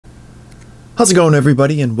How's it going,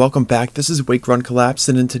 everybody, and welcome back. This is Wake Run Collapse,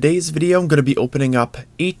 and in today's video I'm going to be opening up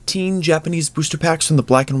 18 Japanese booster packs from the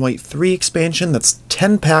Black and White 3 expansion. That's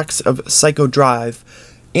 10 packs of Psycho Drive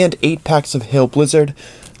and 8 packs of Hail Blizzard.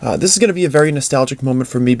 This is going to be a very nostalgic moment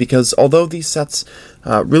for me because although these sets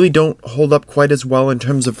really don't hold up quite as well in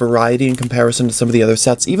terms of variety in comparison to some of the other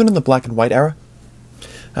sets, even in the Black and White era,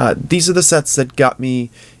 these are the sets that got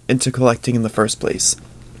me into collecting in the first place.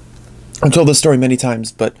 I've told this story many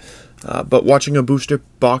times, but watching a booster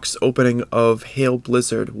box opening of Hail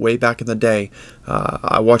Blizzard way back in the day,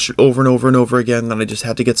 I watched it over and over and over again, and I just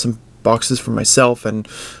had to get some boxes for myself, and,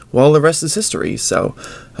 well, the rest is history. So,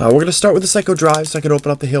 we're going to start with the Psycho Drive so I can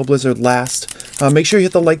open up the Hail Blizzard last. Make sure you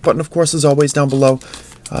hit the like button, of course, as always, down below,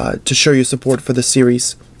 to show your support for the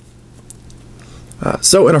series.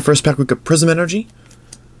 So, in our first pack, we've got Prism Energy.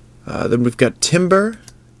 Then we've got Timber,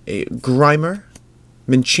 a Grimer,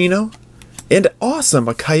 Minccino, and awesome,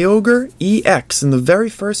 a Kyogre EX in the very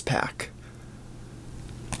first pack.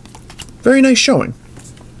 Very nice showing.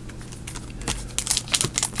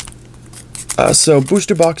 So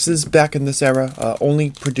booster boxes back in this era only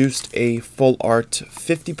produced a full art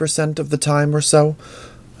 50% of the time or so.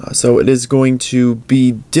 So it is going to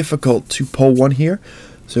be difficult to pull one here.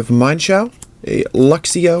 So we have a Mienshao, a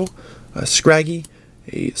Luxio, a Scraggy,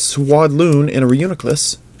 a Swadloon, and a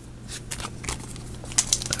Reuniclus.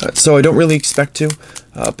 So I don't really expect to,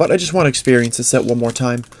 but I just want to experience this set one more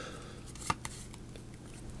time.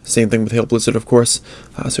 Same thing with Hail Blizzard, of course.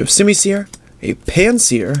 So we have Simisear, a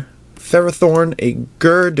Pansear, Ferrothorn, a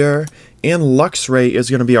Gurdurr, and Luxray is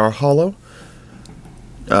going to be our holo.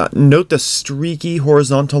 Note the streaky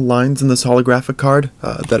horizontal lines in this holographic card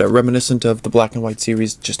that are reminiscent of the Black and White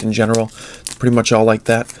series just in general. It's pretty much all like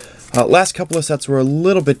that. Last couple of sets were a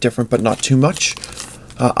little bit different, but not too much.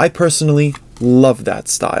 I personally love that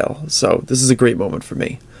style, so this is a great moment for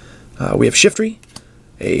me. We have Shiftry,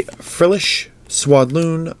 a Frillish,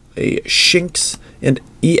 Swadloon, a Shinx, and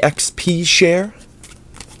EXP Share.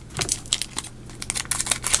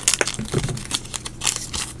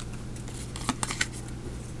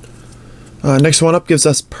 Next one up gives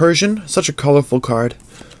us Persian, such a colorful card.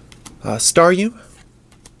 Staryu,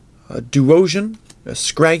 a Duosion, a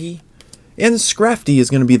Scraggy, and Scrafty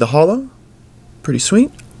is going to be the holo. Pretty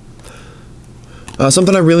sweet.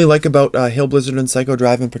 Something I really like about Hail Blizzard and Psycho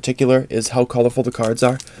Drive in particular is how colorful the cards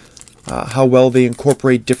are. How well they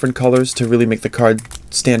incorporate different colors to really make the card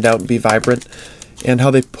stand out and be vibrant. And how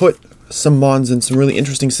they put some mons in some really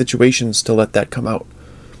interesting situations to let that come out.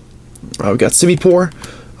 We've got Simipour,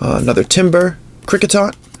 another Timber,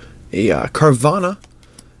 Kricketot, a Carvanha,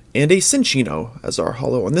 and a Cinccino as our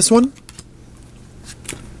holo on this one.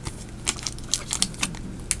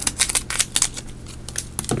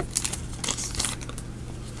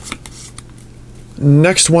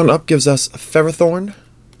 Next one up gives us Ferrothorn.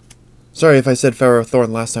 Sorry if I said Ferrothorn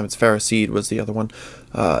last time, it's Ferroseed was the other one.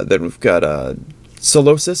 Then we've got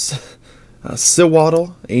Solosis,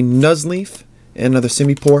 Sewaddle, a Nuzleaf, and another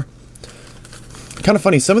Simipour. Kind of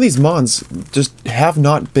funny, some of these mons just have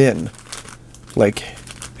not been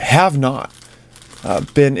in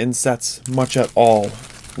sets much at all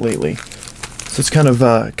lately. So it's kind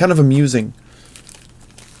of amusing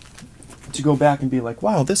to go back and be like,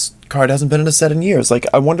 wow, this card hasn't been in a set in years. Like,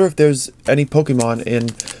 I wonder if there's any Pokemon in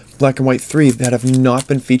Black and White 3 that have not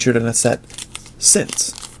been featured in a set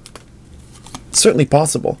since. It's certainly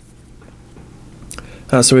possible.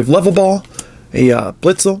 So we have Level Ball, a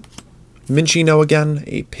Blitzel, Minccino again,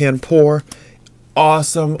 a Panpour.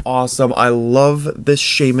 Awesome, awesome. I love this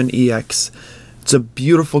Shaman EX. It's a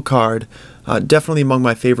beautiful card. Definitely among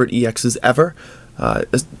my favorite EXs ever.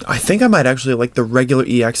 I think I might actually like the regular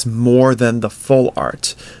EX more than the full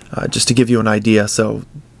art, just to give you an idea. So,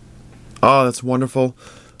 oh, that's wonderful.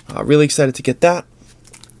 Really excited to get that.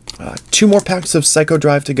 2 more packs of Psycho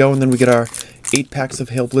Drive to go, and then we get our 8 packs of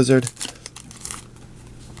Hail Blizzard.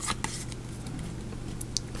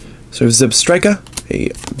 So Zebstrika, a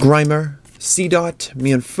Grimer, Seedot,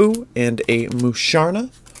 Mienfoo, and a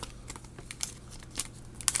Musharna.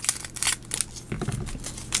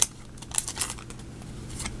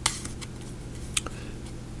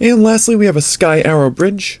 And lastly, we have a Sky Arrow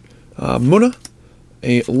Bridge, Munna,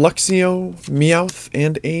 a Luxio, Meowth,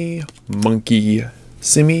 and a Monkey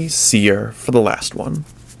Simisear for the last one.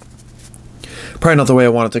 Probably not the way I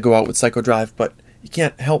wanted to go out with Psycho Drive, but you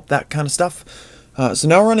can't help that kind of stuff. So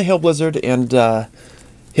now we're on a Hail Blizzard, and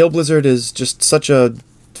Hail Blizzard is just such a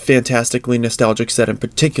fantastically nostalgic set in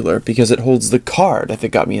particular because it holds the card that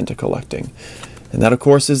got me into collecting. And that, of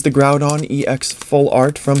course, is the Groudon EX Full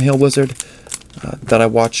Art from Hail Blizzard. That I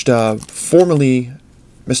watched formerly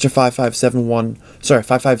Mr. 5571, sorry,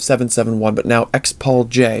 55771, but now X Paul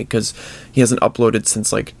J, because he hasn't uploaded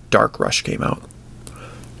since, like, Dark Rush came out.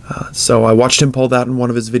 So I watched him pull that in one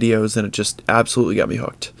of his videos, and it just absolutely got me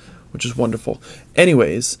hooked, which is wonderful.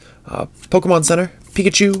 Anyways, Pokemon Center,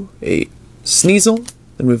 Pikachu, a Sneasel,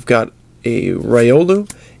 then we've got a Riolu,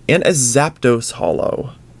 and a Zapdos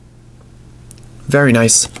holo. Very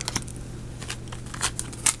nice.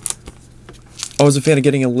 Always a fan of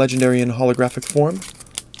getting a legendary in holographic form.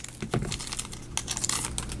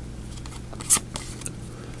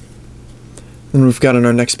 And we've got in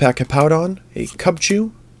our next pack a Hippowdon, a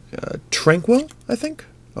Cubchoo, Tranquil, I think,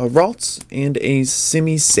 a Ralts, and a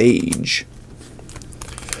Simisage.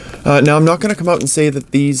 Now, I'm not going to come out and say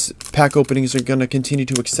that these pack openings are going to continue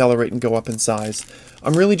to accelerate and go up in size.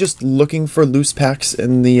 I'm really just looking for loose packs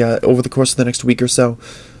in the over the course of the next week or so.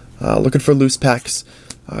 Looking for loose packs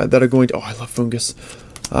that are going to... Oh, I love Fungus.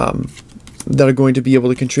 That are going to be able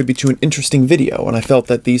to contribute to an interesting video, and I felt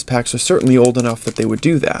that these packs are certainly old enough that they would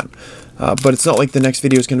do that. But it's not like the next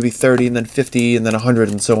video is going to be 30, and then 50, and then 100,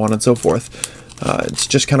 and so on and so forth. It's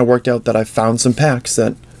just kind of worked out that I found some packs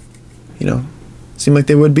that, you know, seem like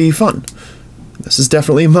they would be fun. This is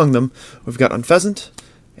definitely among them. We've got Unpheasant,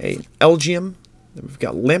 a Elgium, then we've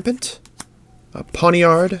got Lampent, a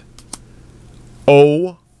Pawniard.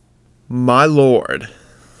 Oh my lord.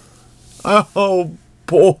 Oh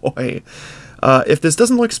boy. If this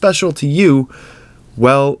doesn't look special to you,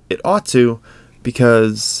 well, it ought to,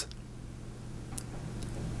 because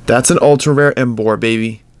that's an ultra rare Emboar,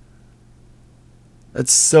 baby.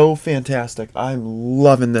 It's so fantastic. I'm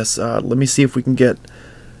loving this. Let me see if we can get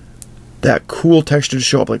that cool texture to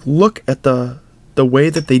show up. Like, look at the way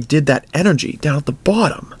that they did that energy down at the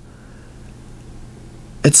bottom.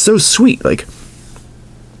 It's so sweet. Like,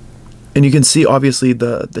 and you can see obviously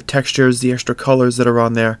the textures, the extra colors that are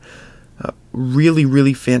on there. Really,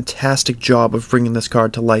 really fantastic job of bringing this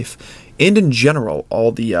card to life, and in general,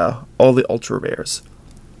 all the ultra rares.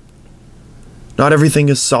 Not everything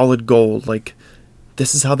is solid gold. Like,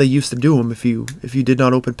 this is how they used to do them if you did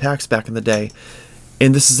not open packs back in the day.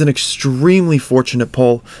 And this is an extremely fortunate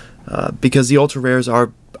pull because the ultra rares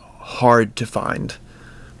are hard to find.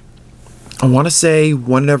 I want to say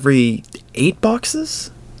one in every 8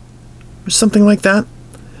 boxes or something like that.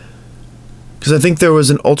 Because I think there was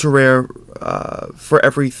an ultra rare for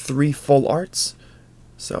every 3 full arts.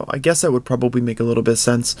 So I guess that would probably make a little bit of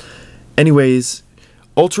sense. Anyways,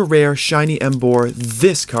 ultra rare shiny Emboar.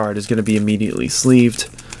 This card is going to be immediately sleeved.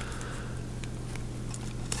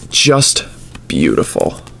 Just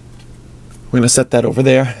beautiful. We're going to set that over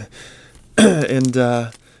there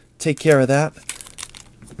and take care of that.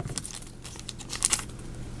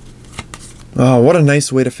 Oh, what a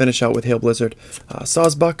nice way to finish out with Hail Blizzard.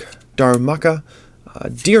 Sawsbuck, Darumaka,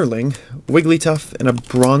 Deerling, Wigglytuff, and a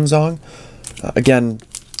Bronzong. Again,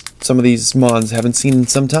 some of these mons haven't seen in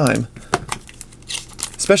some time.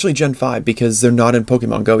 Especially Gen 5, because they're not in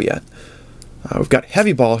Pokemon Go yet. We've got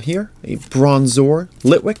Heavy Ball here, a Bronzor,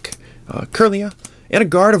 Litwick, Kirlia, and a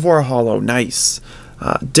Gardevoir holo. Nice.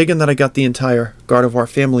 Digging that I got the entire Gardevoir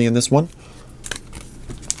family in this one.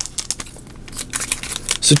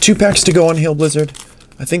 So 2 packs to go on Hail Blizzard.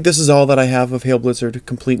 I think this is all that I have of Hail Blizzard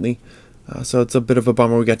completely. So it's a bit of a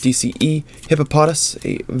bummer. We got DCE, Hippopotas,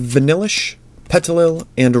 a Vanillish, Petilil,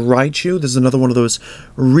 and Raichu. This is another one of those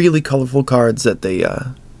really colorful cards that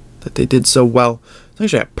they did so well.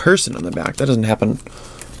 There's actually a person on the back. That doesn't happen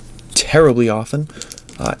terribly often.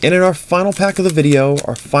 And in our final pack of the video,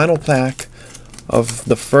 our final pack of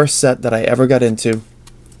the first set that I ever got into.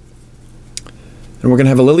 And we're going to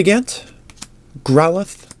have a Lilligant,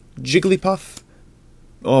 Growlithe, Jigglypuff.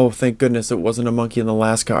 Oh, thank goodness it wasn't a monkey in the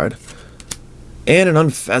last card. And an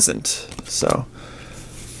Unpheasant. So,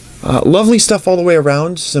 lovely stuff all the way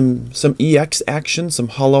around. Some EX action, some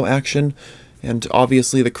holo action, and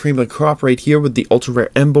obviously the cream of the crop right here with the ultra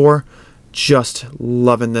rare Emboar. Just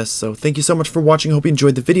loving this. So thank you so much for watching. Hope you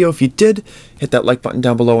enjoyed the video. If you did, hit that like button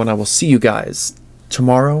down below, and I will see you guys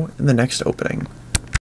tomorrow in the next opening.